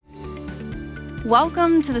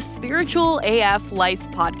Welcome to the Spiritual AF Life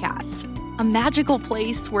podcast, a magical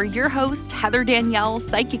place where your host, Heather Danielle,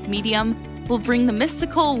 psychic medium, will bring the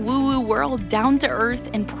mystical woo-woo world down to earth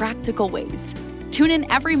in practical ways. Tune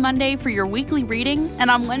in every Monday for your weekly reading and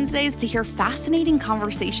on Wednesdays to hear fascinating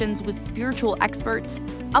conversations with spiritual experts,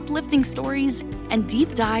 uplifting stories, and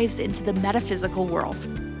deep dives into the metaphysical world,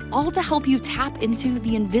 all to help you tap into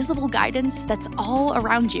the invisible guidance that's all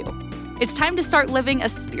around you. It's time to start living a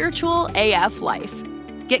spiritual AF life.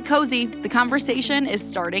 Get cozy. The conversation is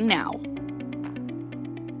starting now.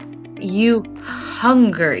 You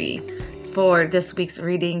hungry for this week's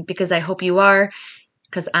reading? Because I hope you are,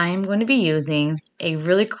 because I'm going to be using a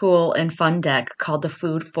really cool and fun deck called the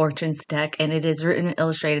Food Fortunes deck, and it is written and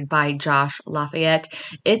illustrated by Josh Lafayette.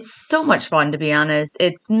 It's so much fun, to be honest.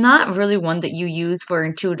 It's not really one that you use for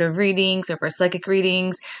intuitive readings or for psychic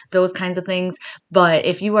readings, those kinds of things, but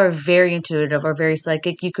if you are very intuitive or very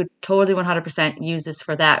psychic, you could totally 100% use this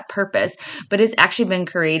for that purpose. But it's actually been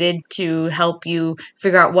created to help you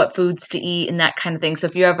figure out what foods to eat and that kind of thing. So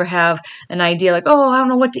if you ever have an idea like, oh, I don't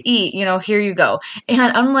know what to eat, here you go.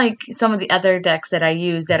 And unlike some of the other decks that I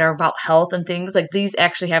use that are about health and things, like these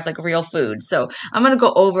actually have like real food. So I'm going to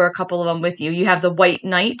go over a couple of them with you. You have the White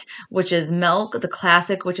Knight, which is milk, the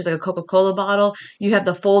classic, which is like a Coca-Cola bottle. You have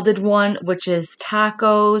the folded one, which is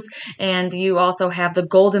tacos. And you also have the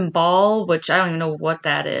Golden Ball, which I don't even know what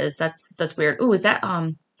that is. That's weird. Ooh, is that,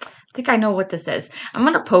 I think I know what this is. I'm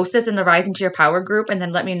going to post this in the Rise Into Your Power group and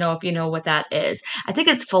then let me know if you know what that is. I think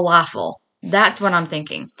it's falafel. That's what I'm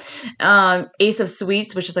thinking. Ace of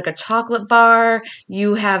Sweets, which is like a chocolate bar.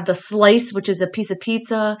 You have the Slice, which is a piece of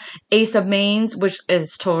pizza. Ace of Mains, which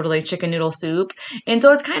is totally chicken noodle soup. And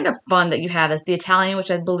so it's kind of fun that you have this. The Italian, which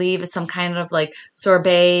I believe is some kind of like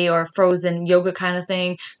sorbet or frozen yogurt kind of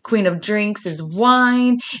thing. Queen of Drinks is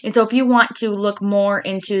wine. And so if you want to look more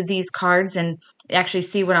into these cards and actually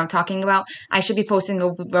see what I'm talking about, I should be posting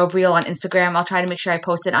a reel on Instagram. I'll try to make sure I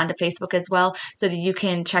post it onto Facebook as well so that you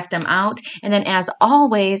can check them out. And then as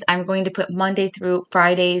always, I'm going to put Monday through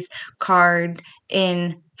Friday's card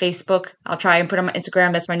in Facebook. I'll try and put it on my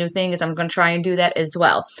Instagram. That's my new thing, is I'm going to try and do that as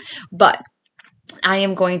well. But I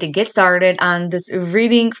am going to get started on this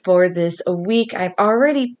reading for this week. I've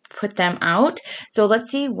already put them out. So let's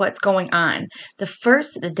see what's going on. The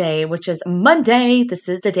first day, which is Monday, this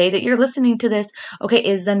is the day that you're listening to this, okay,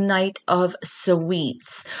 is the Night of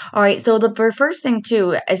Sweets. All right, so the first thing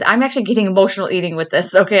too is I'm actually getting emotional eating with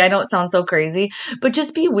this, okay? I know it sounds so crazy, but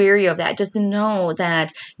just be wary of that. Just know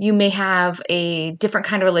that you may have a different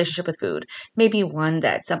kind of relationship with food, maybe one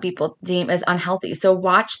that some people deem as unhealthy. So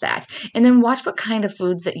watch that. And then watch what kind of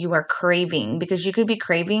foods that you are craving, because you could be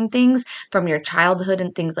craving things from your childhood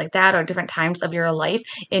and things like that, or different times of your life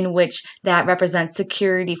in which that represents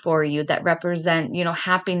security for you, that represent,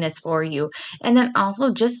 happiness for you. And then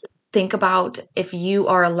also just think about if you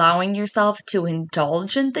are allowing yourself to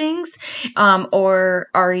indulge in things, or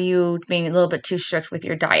are you being a little bit too strict with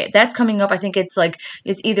your diet? That's coming up. I think it's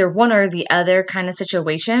either one or the other kind of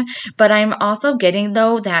situation. But I'm also getting,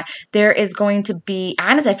 though, that there is going to be,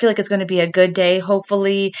 honestly, I feel like it's going to be a good day.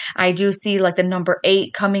 Hopefully, I do see like the number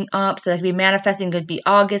 8 coming up. So that could be manifesting, could be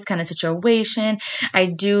August kind of situation. I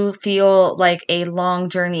do feel like a long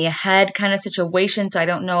journey ahead kind of situation. So I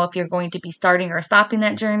don't know if you're going to be starting or stopping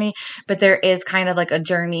that journey, but there is kind of like a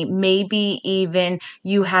journey, maybe even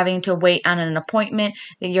you having to wait on an appointment,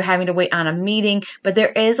 that you're having to wait on a meeting, but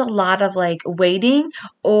there is a lot of like waiting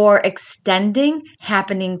or extending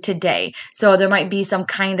happening today. So there might be some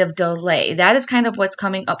kind of delay. That is kind of what's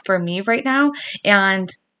coming up for me right now. And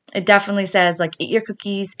it definitely says like, eat your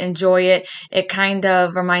cookies, enjoy it. It kind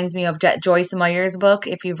of reminds me of Joyce Meyer's book,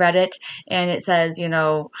 if you read it. And it says,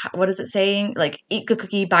 what is it saying? Like, eat the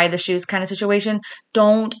cookie, buy the shoes kind of situation.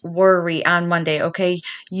 Don't worry on Monday, okay?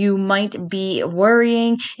 You might be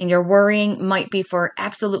worrying, and your worrying might be for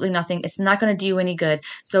absolutely nothing. It's not going to do you any good.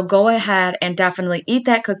 So go ahead and definitely eat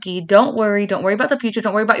that cookie. Don't worry. Don't worry about the future.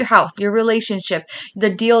 Don't worry about your house, your relationship,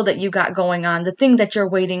 the deal that you got going on, the thing that you're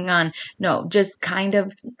waiting on. No, just kind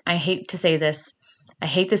of, I hate to say this. I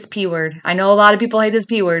hate this P word. I know a lot of people hate this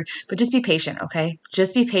P word, but just be patient, okay?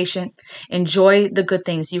 Just be patient. Enjoy the good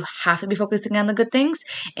things. You have to be focusing on the good things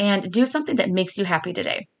and do something that makes you happy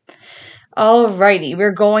today. Alrighty,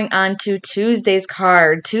 we're going on to Tuesday's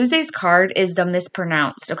card. Tuesday's card is the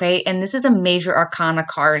Mispronounced, okay? And this is a major arcana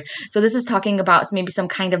card. So this is talking about maybe some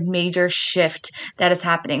kind of major shift that is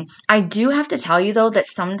happening. I do have to tell you, though, that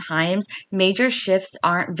sometimes major shifts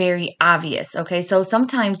aren't very obvious, okay? So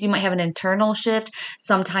sometimes you might have an internal shift.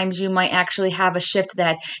 Sometimes you might actually have a shift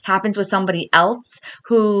that happens with somebody else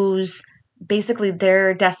who's basically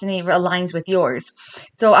their destiny aligns with yours.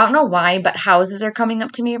 So I don't know why, but houses are coming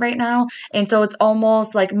up to me right now. And so it's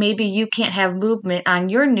almost like maybe you can't have movement on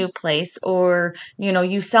your new place, or,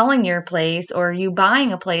 you selling your place, or you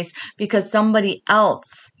buying a place because somebody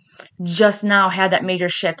else just now had that major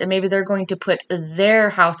shift, and maybe they're going to put their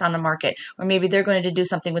house on the market, or maybe they're going to do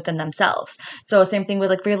something within themselves. So same thing with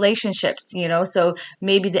like relationships, so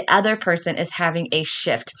maybe the other person is having a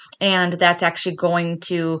shift, and that's actually going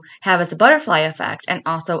to have us a butterfly effect and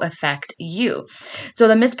also affect you. So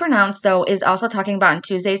the mispronounced though is also talking about on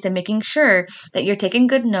Tuesdays and making sure that you're taking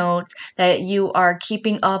good notes, that you are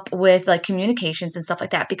keeping up with like communications and stuff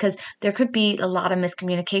like that, because there could be a lot of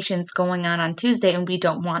miscommunications going on Tuesday, and we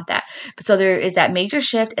don't want that. So there is that major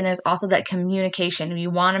shift, and there's also that communication. You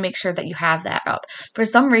want to make sure that you have that up. For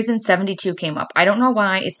some reason, 72 came up. I don't know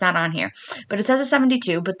why it's not on here, but it says a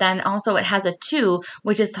 72, but then also it has a 2,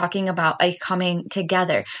 which is talking about a coming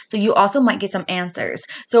together. So you also might get some answers.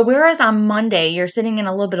 So whereas on Monday, you're sitting in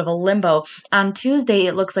a little bit of a limbo, on Tuesday,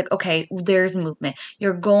 it looks like, okay, there's movement.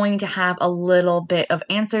 You're going to have a little bit of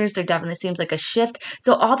answers. There definitely seems like a shift.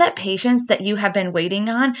 So all that patience that you have been waiting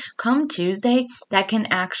on, come Tuesday, that can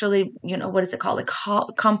actually, what is it called? Like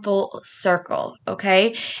come full circle.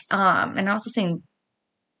 Okay. And I also saying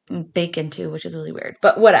bacon too, which is really weird,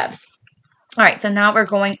 but whatevs. All right, so now we're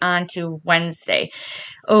going on to Wednesday.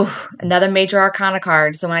 Oh, another major arcana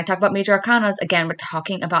card. So when I talk about major arcanas, again, we're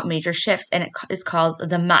talking about major shifts, and it is called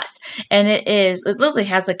the Muss. And it literally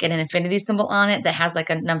has like an infinity symbol on it that has like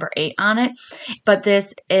a number 8 on it. But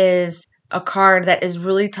this is a card that is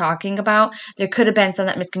really talking about there could have been some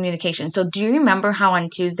of that miscommunication. So do you remember how on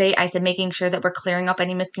Tuesday I said making sure that we're clearing up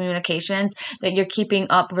any miscommunications, that you're keeping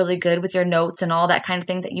up really good with your notes and all that kind of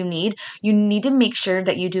thing that you need? You need to make sure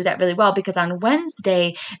that you do that really well, because on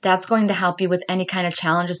Wednesday, that's going to help you with any kind of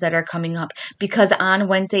challenges that are coming up, because on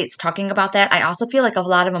Wednesday, it's talking about that. I also feel like a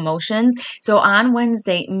lot of emotions. So on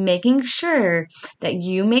Wednesday, making sure that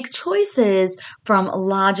you make choices from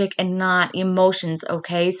logic and not emotions,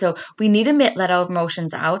 okay? So we need to let our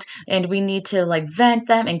emotions out, and we need to like vent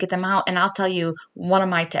them and get them out. And I'll tell you one of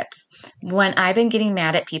my tips. When I've been getting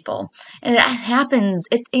mad at people, and that happens,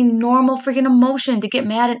 it's a normal freaking emotion to get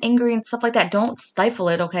mad and angry and stuff like that. Don't stifle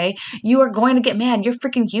it, okay? You are going to get mad. You're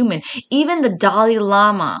freaking human. Even the Dalai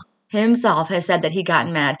Lama himself has said that he got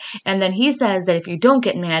mad. And then he says that if you don't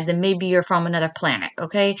get mad, then maybe you're from another planet,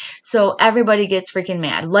 okay? So everybody gets freaking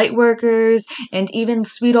mad. Light workers, and even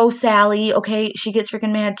sweet old Sally, okay? She gets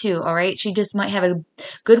freaking mad too, all right? She just might have a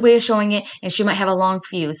good way of showing it, and she might have a long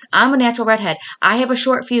fuse. I'm a natural redhead. I have a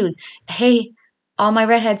short fuse. Hey, all my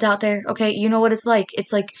redheads out there, okay, you know what it's like.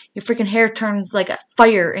 It's like your freaking hair turns like a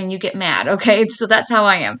fire and you get mad, okay? So that's how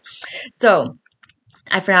I am. So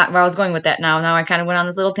I forgot where I was going with that now. Now I kind of went on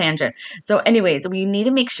this little tangent. So anyways, we need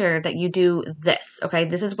to make sure that you do this, okay?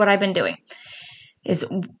 This is what I've been doing. Is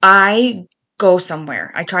I go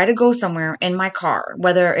somewhere. I try to go somewhere in my car,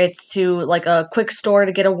 whether it's to like a quick store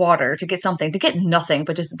to get a water, to get something, to get nothing,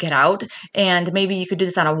 but just get out. And maybe you could do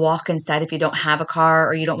this on a walk instead if you don't have a car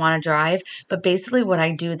or you don't want to drive. But basically what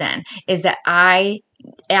I do then is that I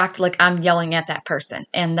act like I'm yelling at that person,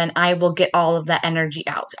 and then I will get all of that energy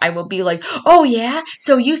out. I will be like, oh yeah,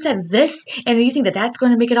 so you said this, and you think that that's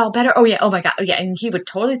going to make it all better? Oh yeah, oh my god, oh, yeah, and he would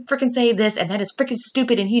totally freaking say this, and that is freaking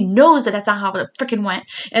stupid, and he knows that that's not how it freaking went,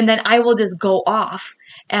 and then I will just go off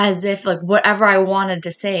as if like whatever I wanted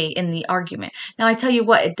to say in the argument. Now I tell you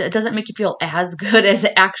what, it doesn't make you feel as good as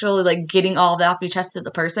actually like getting all that off your chest to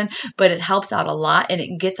the person, but it helps out a lot, and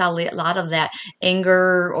it gets out a lot of that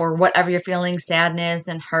anger or whatever you're feeling, sadness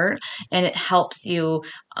and hurt, and it helps you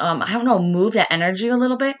I don't know, move that energy a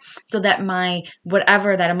little bit so that my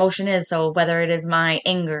whatever that emotion is, so whether it is my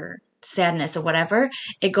anger, sadness, or whatever,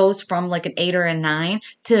 it goes from like an 8 or a 9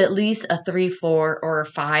 to at least a 3, 4, or a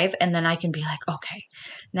 5, and then I can be like, okay,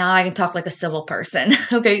 now I can talk like a civil person.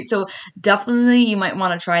 Okay, so definitely you might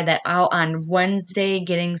want to try that out on Wednesday,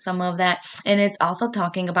 getting some of that. And it's also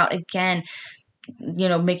talking about, again,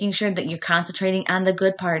 making sure that you're concentrating on the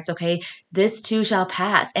good parts, okay? This too shall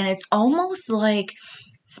pass. And it's almost like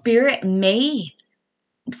spirit may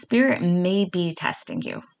be testing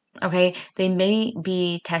you. Okay, they may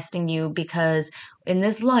be testing you because in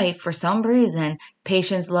this life, for some reason,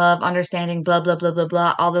 patience, love, understanding, blah, blah, blah, blah,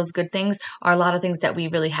 blah, all those good things are a lot of things that we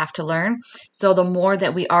really have to learn. So the more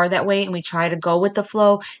that we are that way and we try to go with the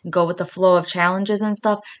flow of challenges and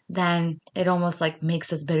stuff, then it almost like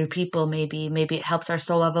makes us better people. Maybe it helps our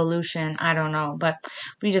soul evolution. I don't know, but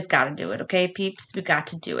we just got to do it. Okay, peeps, we got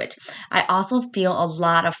to do it. I also feel a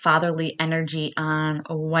lot of fatherly energy on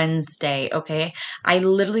Wednesday. Okay, I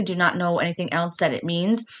literally do not know anything else that it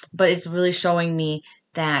means, but it's really showing me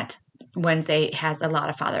that Wednesday has a lot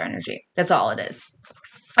of father energy. That's all it is.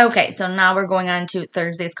 Okay, so now we're going on to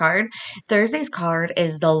Thursday's card. Thursday's card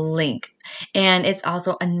is the Link, and it's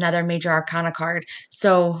also another major arcana card.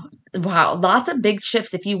 So, wow, lots of big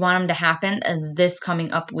shifts if you want them to happen this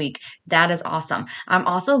coming up week. That is awesome. I'm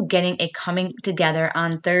also getting a coming together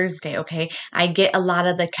on Thursday, okay? I get a lot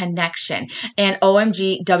of the connection. And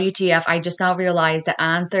OMG, WTF, I just now realized that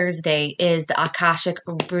on Thursday is the Akashic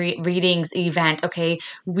Readings event, okay?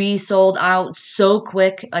 We sold out so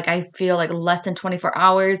quick, like I feel like less than 24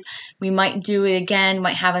 hours. We might do it again,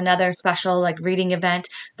 might have another special like reading event,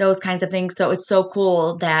 those kinds of things. So it's so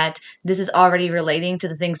cool that this is already relating to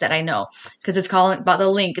the things that I know, because it's calling about the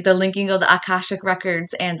linking of the Akashic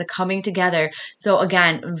records and the coming together. So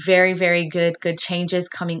again, very, very good changes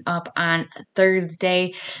coming up on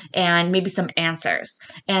Thursday, and maybe some answers.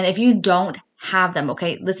 And if you don't have them,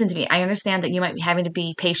 okay, listen to me. I understand that you might be having to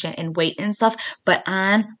be patient and wait and stuff, but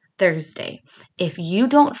on Thursday, if you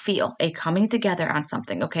don't feel a coming together on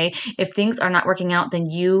something, okay, if things are not working out, then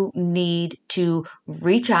you need to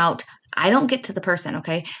reach out. I don't get to the person,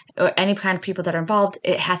 okay, or any kind of people that are involved.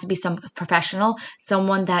 It has to be some professional,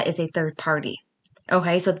 someone that is a third party.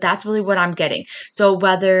 Okay, so that's really what I'm getting. So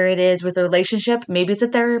whether it is with a relationship, maybe it's a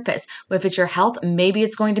therapist. If it's your health, maybe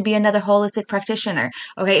it's going to be another holistic practitioner.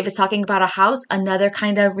 Okay, if it's talking about a house, another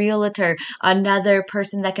kind of realtor, another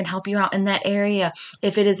person that can help you out in that area.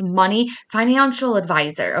 If it is money, financial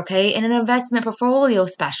advisor, okay, and an investment portfolio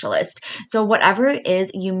specialist. So whatever it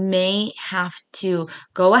is, you may have to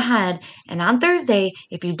go ahead and on Thursday,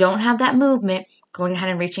 if you don't have that movement, going ahead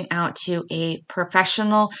and reaching out to a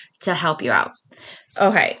professional to help you out.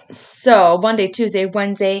 Okay, so Monday, Tuesday,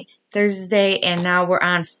 Wednesday, Thursday, and now we're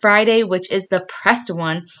on Friday, which is the pressed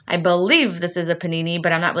one. I believe this is a panini,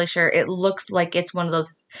 but I'm not really sure. It looks like it's one of those,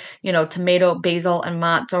 tomato, basil, and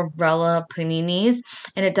mozzarella paninis,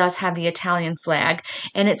 and it does have the Italian flag,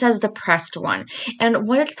 and it says the pressed one. And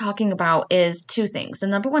what it's talking about is two things. The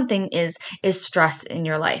number one thing is stress in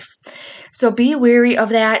your life. So be wary of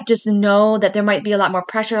that. Just know that there might be a lot more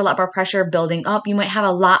pressure building up. You might have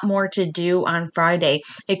a lot more to do on Friday.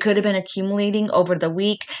 It could have been accumulating over the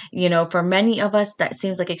week. For many of us, that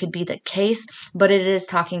seems like it could be the case, but it is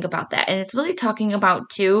talking about that. And it's really talking about,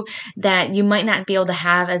 too, that you might not be able to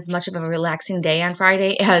have as much of a relaxing day on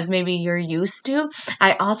Friday as maybe you're used to.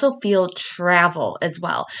 I also feel travel as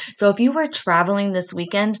well. So if you were traveling this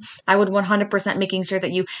weekend, I would 100% making sure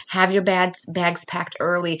that you have your bags packed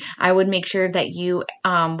early. I would make sure that you,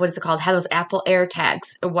 have those Apple AirTags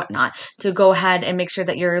or whatnot to go ahead and make sure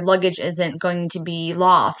that your luggage isn't going to be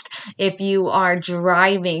lost. If you are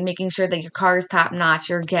driving, making sure that your car is top notch,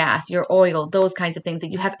 your gas, your oil, those kinds of things,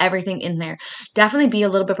 that you have everything in there. Definitely be a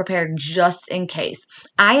little bit prepared just in case.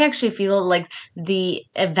 I actually feel like the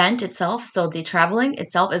event itself, so the traveling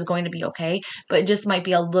itself, is going to be okay, but it just might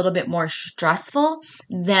be a little bit more stressful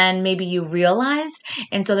than maybe you realized.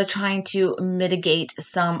 And so they're trying to mitigate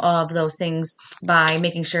some of those things by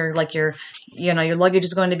making sure like your luggage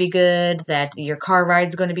is going to be good, that your car ride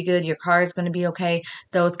is going to be good, your car is going to be okay,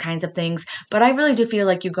 those kinds of things. But I really do feel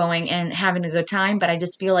like you're going and having a good time, but I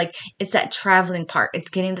just feel like it's that traveling part. It's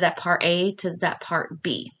getting to that part A to that part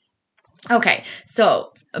B. Okay,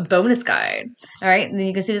 so a bonus card. All right, and then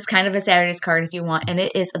you can see this kind of a Saturday's card if you want, and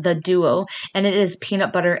it is the Duo, and it is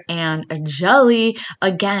peanut butter and jelly.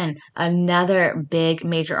 Again, another big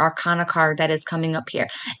major arcana card that is coming up here.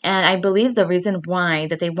 And I believe the reason why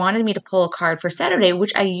that they wanted me to pull a card for Saturday,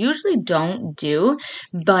 which I usually don't do,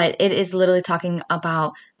 but it is literally talking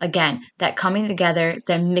about, again, that coming together,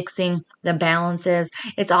 the mixing, the balances.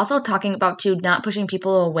 It's also talking about, too, not pushing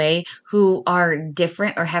people away who are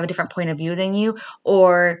different or have a different point of view than you,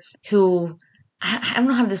 or who, I don't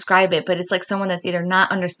know how to describe it, but it's like someone that's either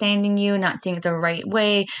not understanding you, not seeing it the right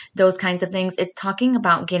way, those kinds of things. It's talking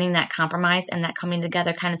about getting that compromise and that coming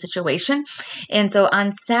together kind of situation. And so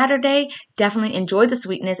on Saturday, definitely enjoy the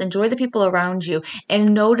sweetness, enjoy the people around you,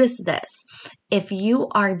 and notice this. If you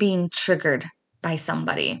are being triggered by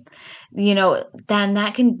somebody, then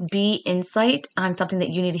that can be insight on something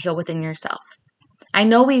that you need to heal within yourself. I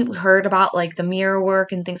know we heard about like the mirror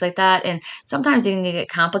work and things like that, and sometimes it can get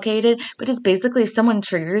complicated, but just basically if someone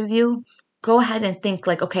triggers you, go ahead and think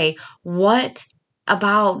like, okay, what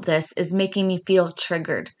about this is making me feel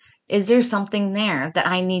triggered? Is there something there that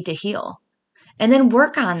I need to heal? And then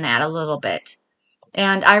work on that a little bit.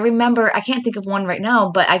 And I remember, I can't think of one right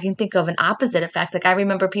now, but I can think of an opposite effect. Like I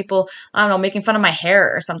remember people, I don't know, making fun of my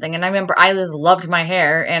hair or something. And I remember I just loved my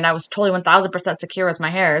hair and I was totally 1000% secure with my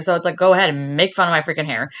hair. So it's like, go ahead and make fun of my freaking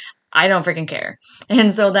hair. I don't freaking care.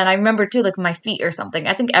 And so then I remember too, like my feet or something.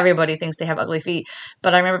 I think everybody thinks they have ugly feet,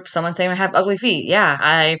 but I remember someone saying I have ugly feet. Yeah,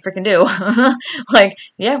 I freaking do. Like,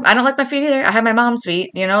 yeah, I don't like my feet either. I have my mom's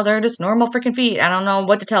feet. They're just normal freaking feet. I don't know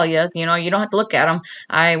what to tell you. You don't have to look at them.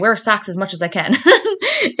 I wear socks as much as I can.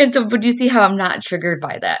 And so, but you see how I'm not triggered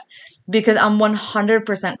by that? Because I'm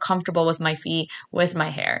 100% comfortable with my feet, with my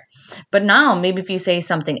hair. But now, maybe if you say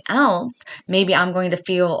something else, maybe I'm going to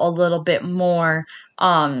feel a little bit more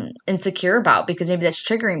insecure about, because maybe that's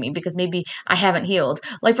triggering me, because maybe I haven't healed.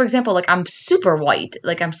 Like, for example, like I'm super white,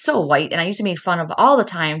 like I'm so white, and I used to be made fun of all the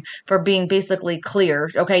time for being basically clear.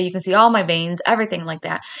 Okay, you can see all my veins, everything like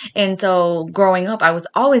that. And so growing up, I was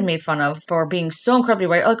always made fun of for being so incredibly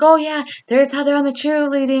white. Like, oh yeah, there's Heather on the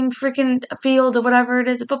cheerleading freaking field or whatever it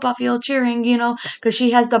is, a football field cheering, because she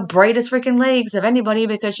has the brightest freaking legs of anybody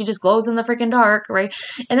because she just glows in the freaking dark, right?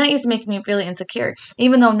 And that used to make me really insecure.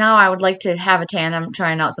 Even though now I would like to have a tan, I'm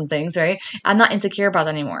trying out some things, right? I'm not insecure about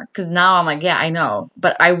that anymore, because now I'm like, yeah, I know,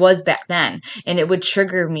 but I was back then, and it would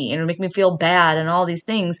trigger me and it would make me feel bad and all these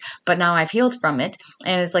things. But now I've healed from it,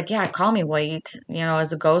 and it's like, yeah, call me white,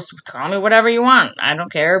 as a ghost, call me whatever you want. I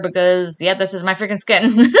don't care, because yeah, this is my freaking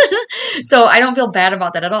skin. So I don't feel bad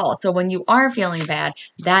about that at all. So when you are feeling bad,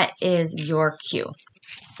 that is your cue.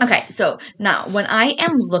 Okay, so now when I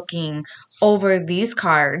am looking over these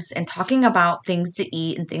cards and talking about things to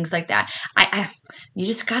eat and things like that, you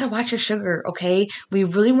just gotta watch your sugar, okay? We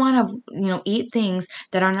really want to, eat things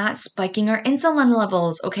that are not spiking our insulin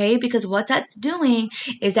levels, okay? Because what that's doing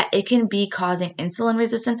is that it can be causing insulin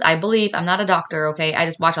resistance. I believe, I'm not a doctor, okay? I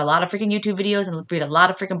just watch a lot of freaking YouTube videos and read a lot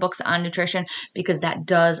of freaking books on nutrition, because that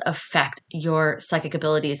does affect your psychic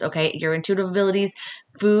abilities, okay? Your intuitive abilities.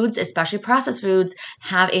 Foods, especially processed foods,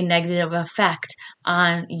 have a negative effect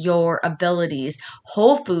on your abilities.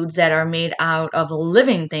 Whole foods that are made out of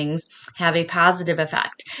living things have a positive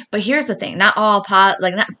effect. But here's the thing, not all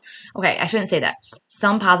okay, I shouldn't say that.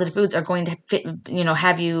 Some positive foods are going to fit,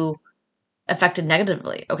 have you affected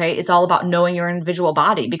negatively, okay? It's all about knowing your individual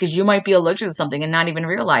body, because you might be allergic to something and not even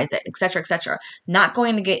realize it, etc., etc. Not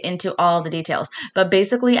going to get into all the details, but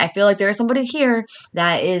basically, I feel like there is somebody here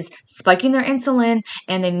that is spiking their insulin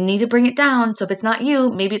and they need to bring it down. So if it's not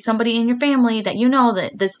you, maybe it's somebody in your family that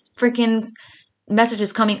that this freaking message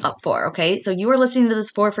is coming up for, okay? So you are listening to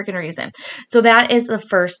this for a freaking reason. So that is the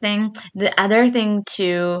first thing. The other thing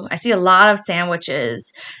too, I see a lot of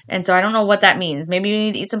sandwiches, and so I don't know what that means. Maybe you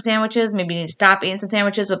need to eat some sandwiches, maybe you need to stop eating some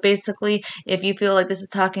sandwiches, but basically, if you feel like this is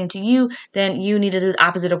talking to you, then you need to do the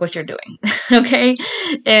opposite of what you're doing, okay?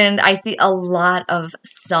 And I see a lot of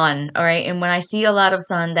sun, all right? And when I see a lot of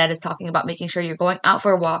sun, that is talking about making sure you're going out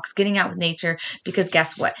for walks, getting out with nature, because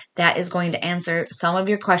guess what? That is going to answer some of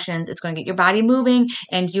your questions. It's going to get your body moving,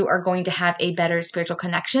 and you are going to have a better spiritual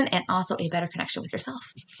connection and also a better connection with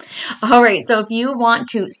yourself. All right, so if you want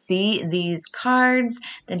to see these cards,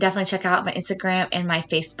 then definitely check out my Instagram and my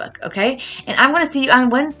Facebook, okay? And I'm going to see you on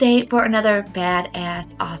Wednesday for another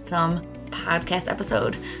badass, awesome podcast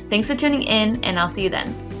episode. Thanks for tuning in, and I'll see you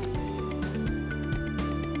then.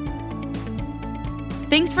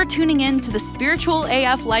 Thanks for tuning in to the Spiritual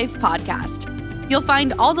AF Life podcast. You'll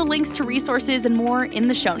find all the links to resources and more in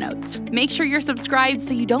the show notes. Make sure you're subscribed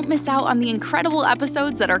so you don't miss out on the incredible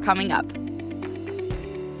episodes that are coming up.